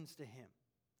our sins to Him,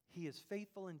 He is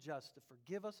faithful and just to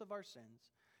forgive us of our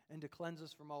sins and to cleanse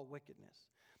us from all wickedness.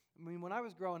 I mean, when I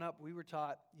was growing up, we were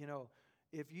taught,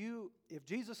 if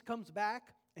Jesus comes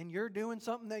back and you're doing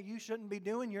something that you shouldn't be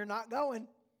doing, you're not going.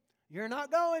 You're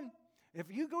not going.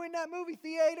 If you go in that movie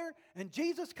theater and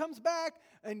Jesus comes back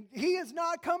and He is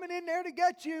not coming in there to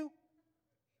get you.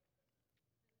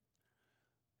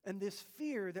 And this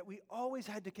fear that we always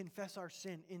had to confess our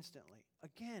sin instantly.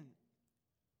 Again,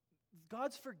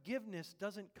 God's forgiveness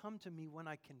doesn't come to me when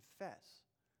I confess.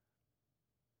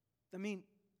 I mean,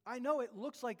 I know it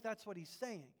looks like that's what He's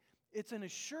saying. It's an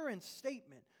assurance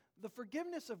statement. The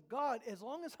forgiveness of God, as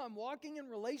long as I'm walking in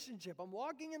relationship, I'm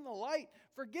walking in the light,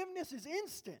 forgiveness is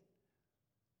instant.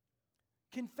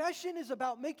 Confession is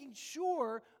about making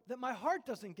sure that my heart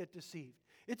doesn't get deceived.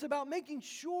 It's about making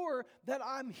sure that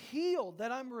I'm healed,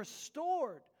 that I'm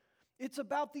restored. It's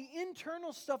about the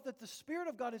internal stuff that the Spirit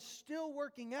of God is still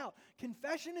working out.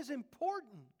 Confession is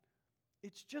important.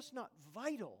 It's just not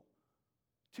vital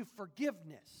to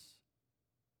forgiveness.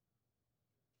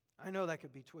 I know that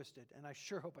could be twisted, and I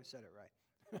sure hope I said it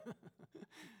right.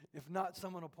 If not,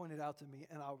 someone will point it out to me,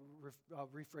 and I'll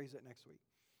rephrase it next week.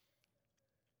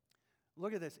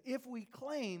 Look at this. If we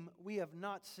claim we have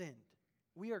not sinned,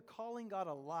 we are calling God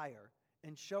a liar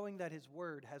and showing that His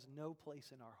word has no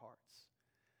place in our hearts.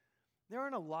 There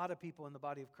aren't a lot of people in the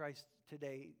body of Christ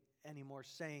today anymore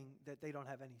saying that they don't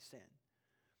have any sin.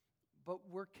 But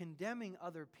we're condemning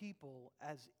other people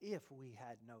as if we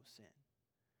had no sin.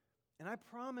 And I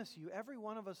promise you, every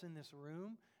one of us in this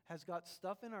room has got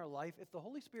stuff in our life. If the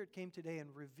Holy Spirit came today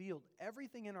and revealed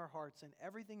everything in our hearts and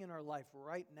everything in our life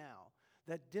right now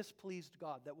that displeased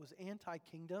God, that was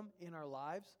anti-kingdom in our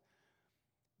lives,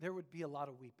 there would be a lot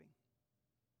of weeping.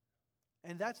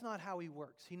 And that's not how He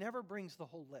works. He never brings the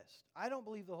whole list. I don't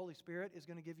believe the Holy Spirit is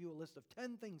going to give you a list of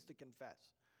 10 things to confess.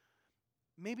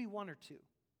 Maybe one or two.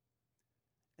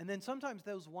 And then sometimes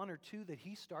those one or two that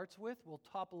He starts with will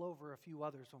topple over a few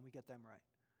others when we get them right.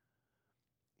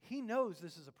 He knows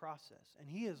this is a process, and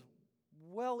He is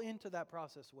well into that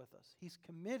process with us. He's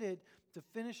committed to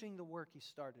finishing the work He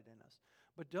started in us.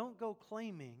 But don't go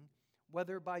claiming,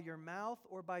 whether by your mouth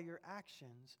or by your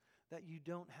actions, that you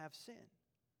don't have sin.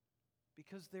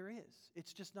 Because there is.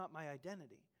 It's just not my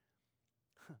identity.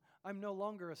 I'm no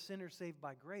longer a sinner saved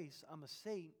by grace. I'm a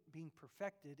saint being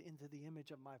perfected into the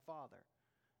image of my Father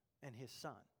and His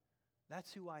Son.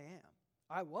 That's who I am.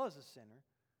 I was a sinner,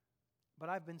 but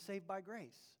I've been saved by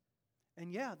grace.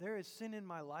 And yeah, there is sin in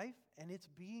my life, and it's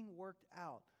being worked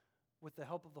out with the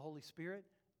help of the Holy Spirit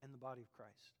and the body of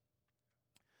Christ.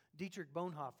 Dietrich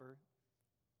Bonhoeffer,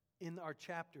 in our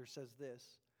chapter, says this: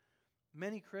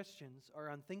 many Christians are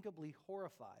unthinkably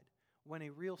horrified when a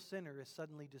real sinner is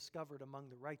suddenly discovered among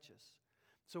the righteous.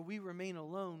 So we remain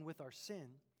alone with our sin,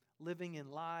 living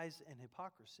in lies and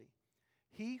hypocrisy.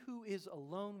 He who is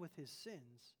alone with his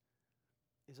sins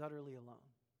is utterly alone.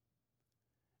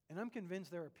 And I'm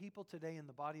convinced there are people today in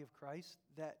the body of Christ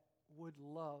that would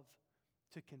love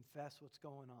to confess what's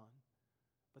going on,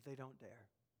 but they don't dare.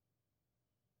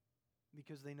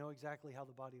 Because they know exactly how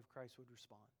the body of Christ would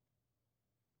respond.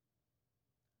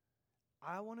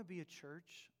 I want to be a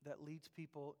church that leads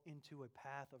people into a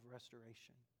path of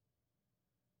restoration,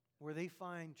 where they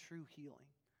find true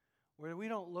healing, where we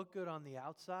don't look good on the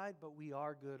outside, but we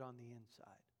are good on the inside.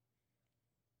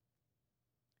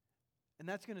 And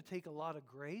that's going to take a lot of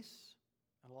grace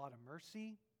and a lot of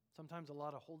mercy, sometimes a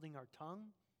lot of holding our tongue,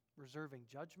 reserving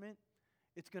judgment.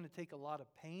 It's going to take a lot of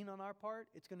pain on our part.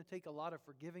 It's going to take a lot of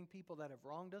forgiving people that have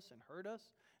wronged us and hurt us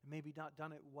and maybe not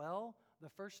done it well the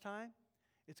first time.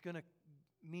 It's going to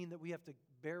mean that we have to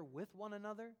bear with one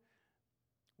another.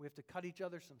 We have to cut each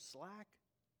other some slack.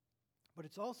 But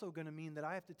it's also going to mean that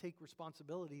I have to take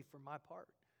responsibility for my part.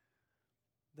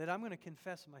 That I'm going to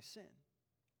confess my sin.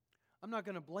 I'm not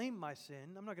going to blame my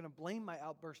sin. I'm not going to blame my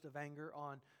outburst of anger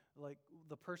on like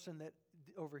the person that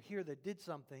over here that did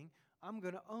something. I'm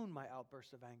going to own my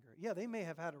outburst of anger. Yeah, they may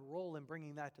have had a role in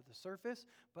bringing that to the surface,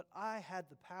 but I had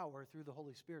the power through the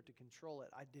Holy Spirit to control it.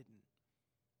 I didn't.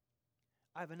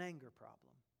 I have an anger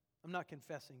problem. I'm not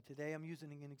confessing today. I'm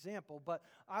using an example, but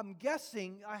I'm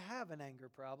guessing I have an anger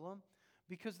problem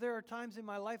because there are times in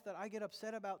my life that I get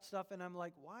upset about stuff and I'm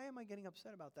like, why am I getting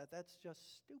upset about that? That's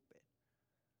just stupid.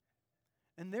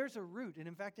 And there's a root. And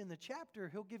in fact, in the chapter,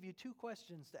 he'll give you 2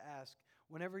 questions to ask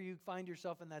whenever you find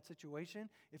yourself in that situation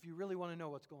if you really want to know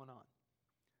what's going on.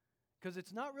 Because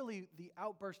it's not really the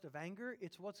outburst of anger,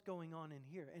 it's what's going on in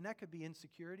here. And that could be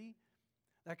insecurity.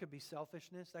 That could be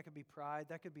selfishness. That could be pride.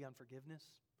 That could be unforgiveness.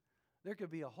 There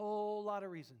could be a whole lot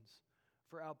of reasons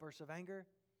for outbursts of anger.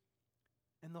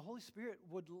 And the Holy Spirit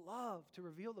would love to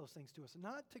reveal those things to us,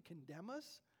 not to condemn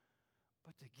us,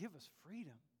 but to give us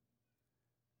freedom.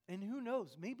 And who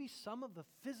knows, maybe some of the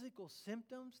physical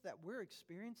symptoms that we're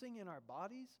experiencing in our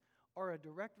bodies are a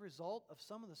direct result of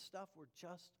some of the stuff we're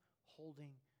just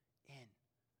holding in.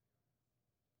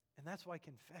 And that's why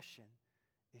confession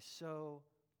is so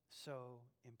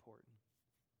important.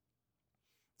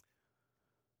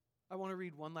 I want to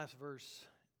read one last verse,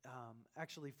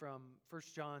 actually from 1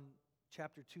 John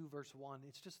chapter 2, verse 1.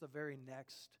 It's just the very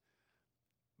next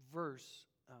verse.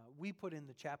 We put in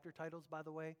the chapter titles, by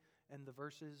the way, and the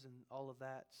verses and all of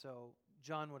that, so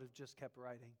John would have just kept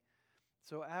writing.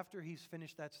 So after he's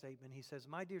finished that statement, he says,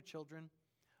 "My dear children,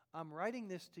 I'm writing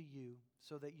this to you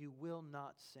so that you will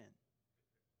not sin."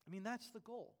 I mean, that's the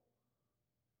goal.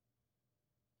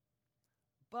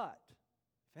 But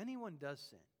if anyone does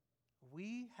sin,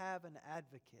 we have an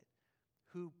advocate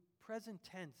who, present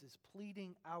tense, is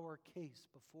pleading our case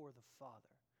before the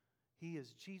Father. He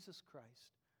is Jesus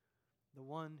Christ, the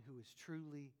one who is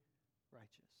truly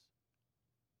righteous.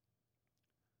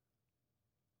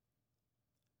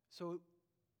 So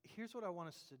here's what I want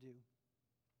us to do.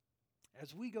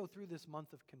 As we go through this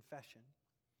month of confession,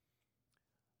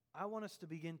 I want us to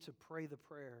begin to pray the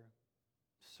prayer,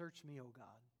 search me, O God,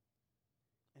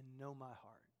 and know my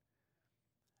heart.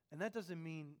 And that doesn't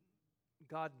mean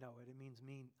God know it. It means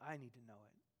I need to know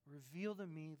it. Reveal to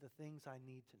me the things I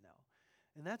need to know.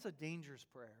 And that's a dangerous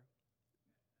prayer,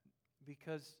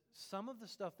 because some of the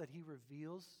stuff that he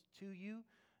reveals to you,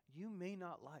 you may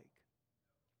not like.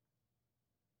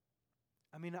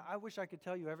 I mean, I wish I could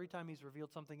tell you every time he's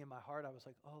revealed something in my heart, I was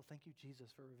like, oh, thank you,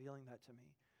 Jesus, for revealing that to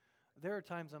me. There are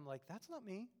times I'm like, that's not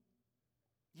me.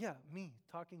 Yeah, me,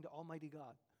 talking to Almighty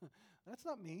God. That's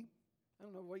not me. I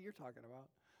don't know what you're talking about.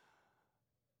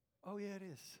 Oh, yeah, it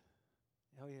is.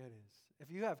 Oh, yeah, it is. If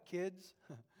you have kids,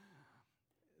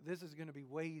 this is going to be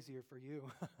way easier for you.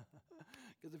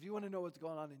 Because if you want to know what's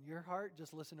going on in your heart,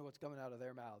 just listen to what's coming out of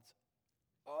their mouths.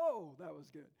 Oh, that was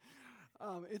good.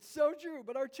 It's so true.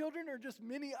 But our children are just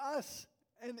mini us.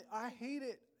 And I hate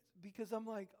it because I'm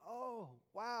like, oh,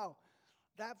 wow.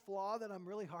 That flaw that I'm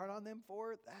really hard on them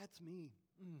for, that's me.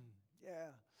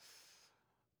 Yeah.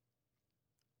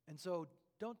 And so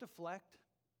don't deflect.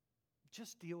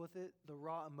 Just deal with it, the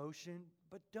raw emotion.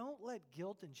 But don't let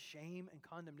guilt and shame and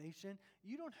condemnation,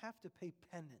 you don't have to pay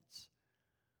penance.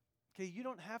 Okay, you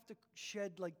don't have to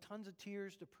shed like tons of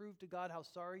tears to prove to God how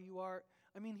sorry you are.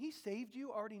 I mean, he saved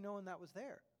you already knowing that was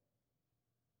there.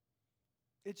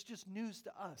 It's just news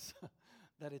to us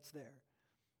that it's there.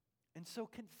 And so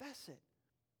confess it.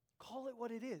 Call it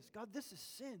what it is. God, this is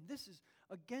sin. This is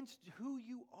against who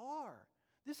you are.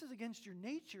 This is against your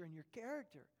nature and your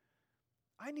character.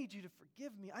 I need you to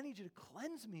forgive me. I need you to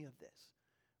cleanse me of this.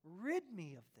 Rid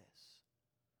me of this.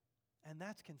 And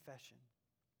that's confession.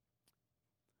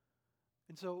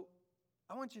 And so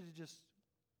I want you to just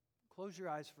close your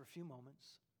eyes for a few moments.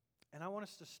 And I want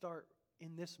us to start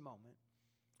in this moment.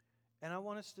 And I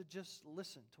want us to just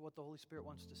listen to what the Holy Spirit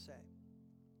wants to say.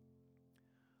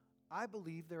 I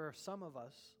believe there are some of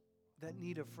us that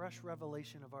need a fresh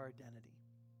revelation of our identity.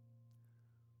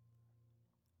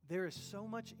 There is so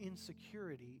much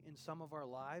insecurity in some of our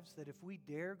lives that if we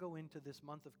dare go into this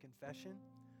month of confession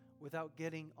without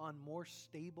getting on more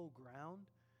stable ground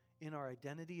in our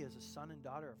identity as a son and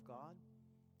daughter of God,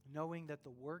 knowing that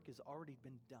the work has already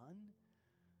been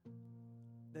done,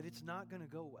 that it's not going to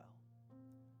go well.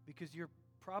 Because you're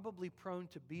probably prone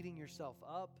to beating yourself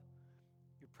up.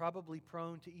 You're probably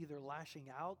prone to either lashing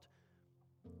out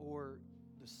or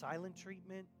the silent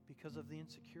treatment because of the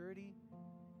insecurity.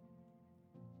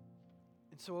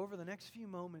 And so over the next few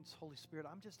moments, Holy Spirit,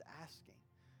 I'm just asking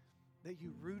that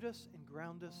you root us and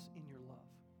ground us in your love,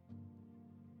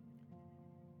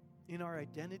 in our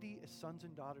identity as sons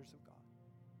and daughters of God.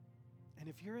 And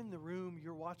if you're in the room,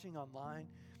 you're watching online,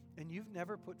 and you've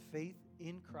never put faith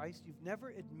in Christ, you've never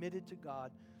admitted to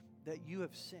God that you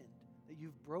have sinned, that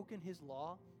you've broken his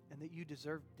law, and that you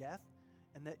deserve death,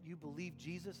 and that you believe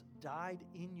Jesus died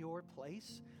in your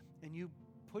place, and you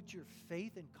put your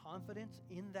faith and confidence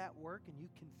in that work, and you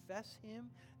confess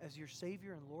him as your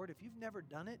Savior and Lord. If you've never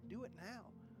done it, do it now.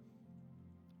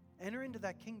 Enter into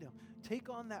that kingdom. Take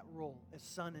on that role as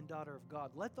son and daughter of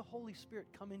God. Let the Holy Spirit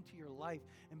come into your life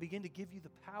and begin to give you the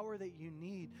power that you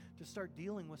need to start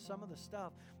dealing with some of the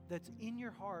stuff that's in your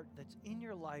heart, that's in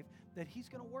your life, that he's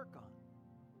going to work on.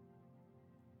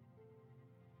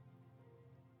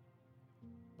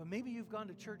 But maybe you've gone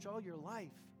to church all your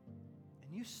life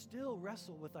and you still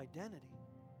wrestle with identity.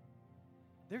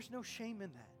 There's no shame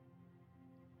in that.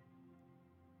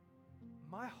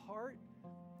 My heart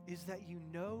is that you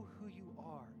know who you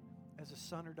are as a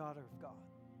son or daughter of God.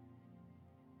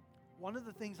 One of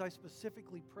the things I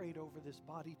specifically prayed over this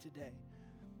body today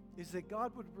is that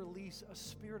God would release a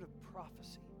spirit of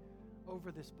prophecy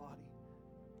over this body,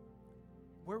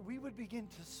 where we would begin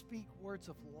to speak words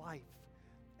of life.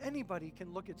 Anybody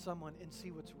can look at someone and see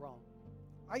what's wrong.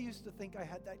 I used to think I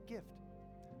had that gift,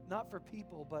 not for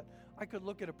people, but I could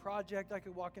look at a project, I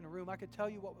could walk in a room, I could tell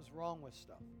you what was wrong with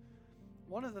stuff.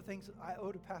 One of the things that I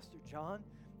owe to Pastor John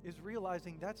is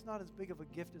realizing that's not as big of a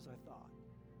gift as I thought.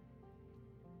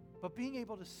 But being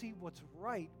able to see what's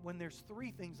right when there's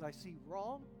three things I see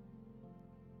wrong,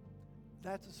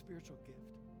 that's a spiritual gift.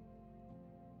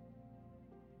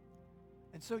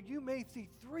 And so you may see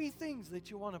three things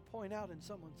that you want to point out in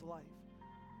someone's life.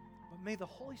 But may the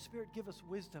Holy Spirit give us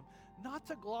wisdom not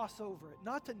to gloss over it,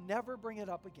 not to never bring it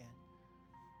up again,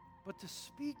 but to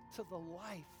speak to the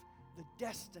life, the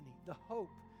destiny, the hope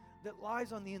that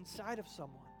lies on the inside of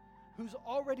someone who's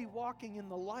already walking in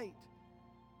the light,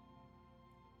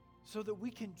 so that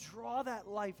we can draw that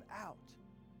life out.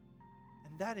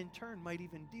 And that in turn might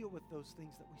even deal with those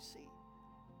things that we see.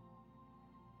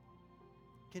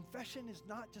 Confession is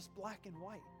not just black and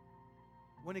white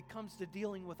when it comes to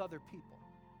dealing with other people.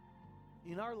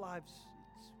 In our lives,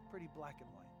 it's pretty black and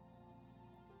white.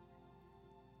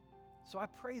 So I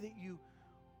pray that you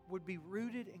would be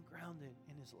rooted and grounded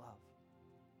in His love.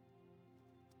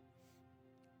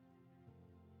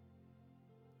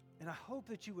 And I hope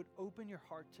that you would open your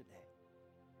heart today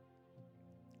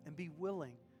and be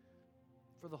willing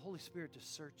for the Holy Spirit to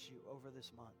search you over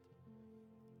this month.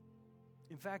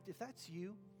 In fact, if that's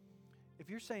you, if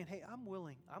you're saying, hey, I'm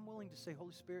willing to say,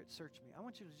 Holy Spirit, search me. I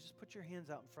want you to just put your hands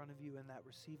out in front of you in that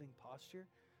receiving posture.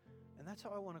 And that's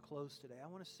how I want to close today. I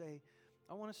want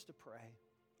us to pray.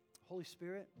 Holy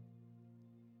Spirit,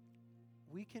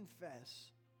 we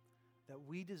confess that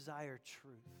we desire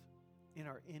truth in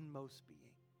our inmost being.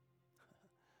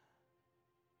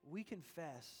 We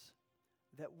confess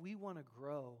that we want to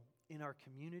grow in our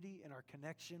community, in our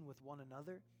connection with one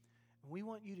another. And we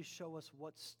want you to show us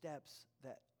what steps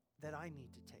that I need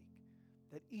to take,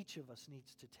 that each of us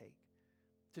needs to take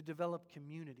to develop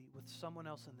community with someone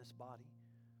else in this body,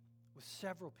 with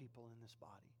several people in this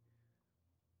body.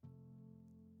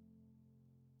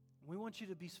 We want you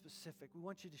to be specific. We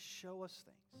want you to show us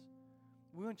things.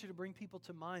 We want you to bring people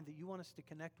to mind that you want us to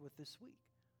connect with this week.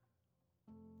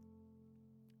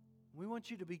 We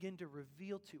want you to begin to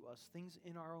reveal to us things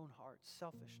in our own hearts: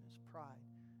 selfishness, pride,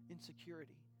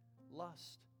 insecurity,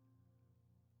 lust,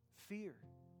 fear,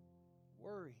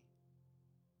 worry,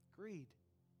 greed,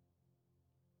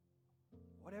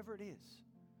 whatever it is.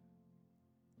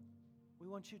 We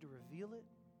want you to reveal it.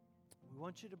 We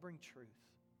want you to bring truth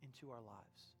into our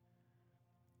lives.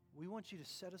 We want you to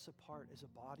set us apart as a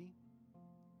body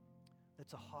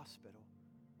that's a hospital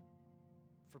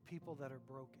for people that are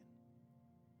broken.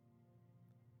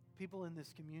 People in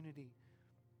this community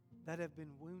that have been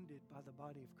wounded by the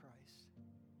body of Christ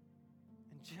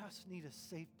and just need a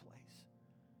safe place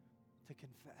to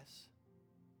confess.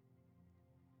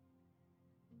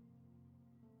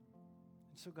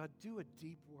 And so, God, do a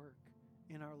deep work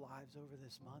in our lives over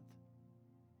this month.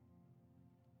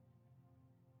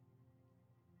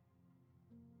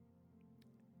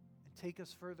 And take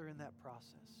us further in that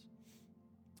process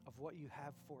of what you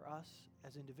have for us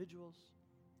as individuals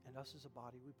and us as a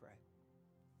body, we pray.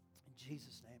 In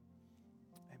Jesus' name,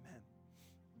 amen.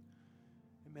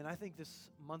 Amen. I think this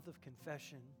month of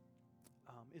confession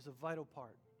is a vital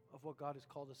part of what God has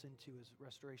called us into as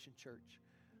Restoration Church.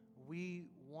 We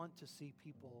want to see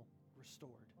people restored.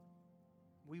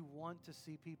 We want to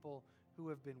see people who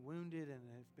have been wounded and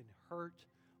have been hurt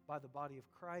by the body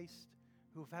of Christ,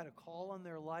 who have had a call on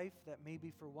their life that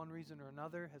maybe for one reason or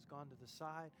another has gone to the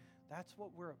side. That's what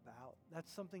we're about.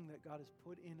 That's something that God has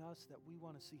put in us that we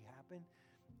want to see happen.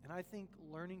 And I think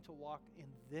learning to walk in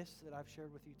this that I've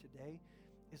shared with you today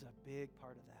is a big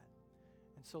part of that.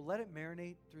 And so let it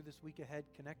marinate through this week ahead.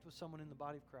 Connect with someone in the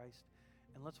body of Christ,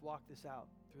 and let's walk this out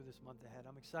through this month ahead.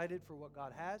 I'm excited for what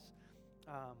God has.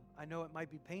 I know it might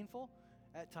be painful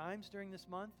at times during this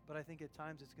month, but I think at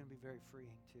times it's going to be very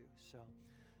freeing too. So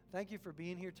thank you for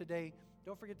being here today.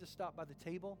 Don't forget to stop by the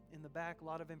table in the back. A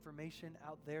lot of information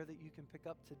out there that you can pick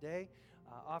up today.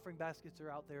 Offering baskets are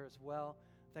out there as well.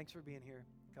 Thanks for being here.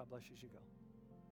 God bless you as you go.